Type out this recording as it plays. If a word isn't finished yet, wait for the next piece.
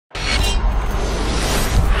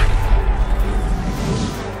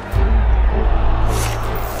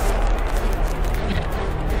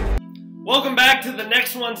back to the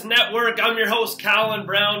Next Ones Network. I'm your host, Colin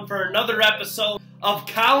Brown, for another episode of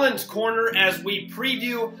Colin's Corner as we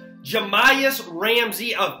preview Jahmius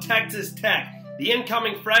Ramsey of Texas Tech. The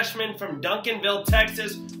incoming freshman from Duncanville,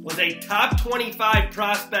 Texas, was a top 25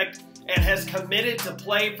 prospect and has committed to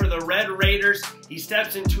play for the Red Raiders. He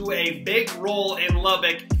steps into a big role in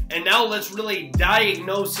Lubbock, and now let's really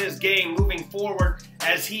diagnose his game moving forward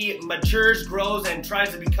as he matures, grows, and tries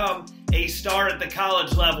to become a star at the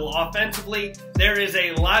college level. Offensively, there is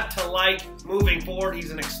a lot to like moving forward.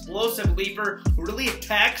 He's an explosive leaper who really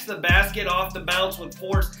attacks the basket off the bounce with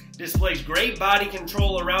force, displays great body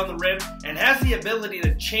control around the rim, and has the ability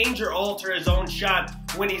to change or alter his own shot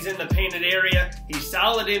when he's in the painted area. He's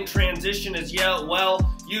solid in transition as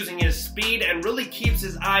well, using his speed, and really keeps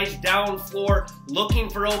his eyes down floor, looking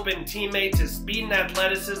for open teammates. His speed and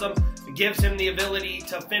athleticism gives him the ability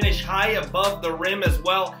to finish high above the rim as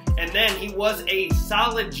well. And then he was a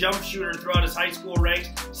solid jump shooter throughout his high school ranks,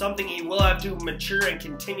 something he will have to mature and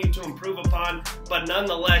continue to improve upon, but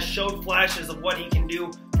nonetheless showed flashes of what he can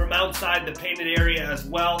do from outside the painted area as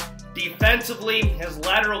well. Defensively, his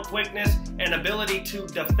lateral quickness and ability to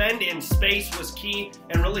defend in space was key,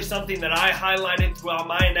 and really something that I highlighted throughout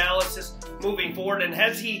my analysis moving forward. And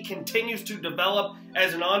as he continues to develop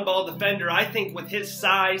as an on-ball defender, I think with his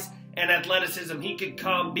size and athleticism, he could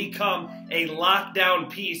become a lockdown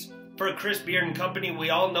piece for Chris Beard and company.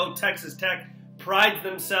 We all know Texas Tech prides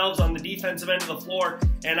themselves on the defensive end of the floor,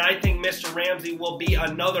 and I think Mr. Ramsey will be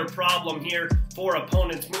another problem here for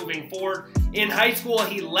opponents moving forward. In high school,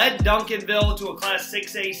 he led Duncanville to a Class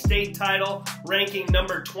 6A state title, ranking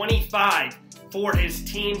number 25 for his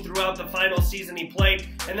team throughout the final season he played.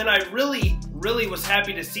 And then I really was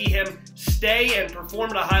happy to see him stay and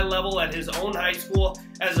perform at a high level at his own high school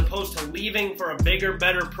as opposed to leaving for a bigger,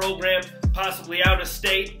 better program, possibly out of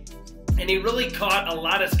state. And he really caught a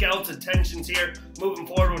lot of scouts' attentions here moving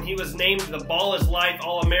forward when he was named the Ball is Life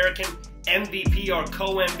All-American MVP or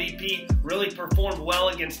co-MVP. Really performed well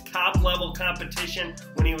against top-level competition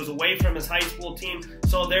when he was away from his high school team.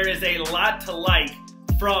 So there is a lot to like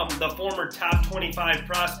from the former top 25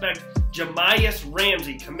 prospect. Jahmius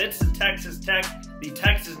Ramsey commits to Texas Tech. The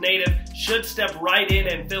Texas native should step right in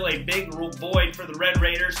and fill a big void for the Red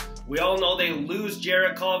Raiders. We all know they lose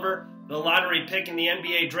Jarrett Culver, the lottery pick in the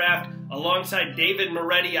NBA draft, alongside David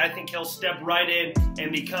Moretti. I think he'll step right in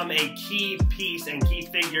and become a key piece and key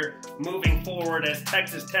figure moving forward as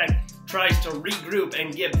Texas Tech tries to regroup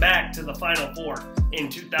and get back to the Final Four in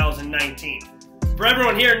 2019. For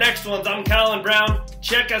everyone here, Next Ones, I'm Colin Brown.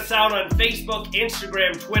 Check us out on Facebook,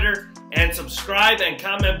 Instagram, Twitter, and subscribe and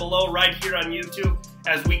comment below right here on YouTube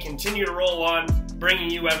as we continue to roll on,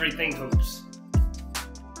 bringing you everything hoops.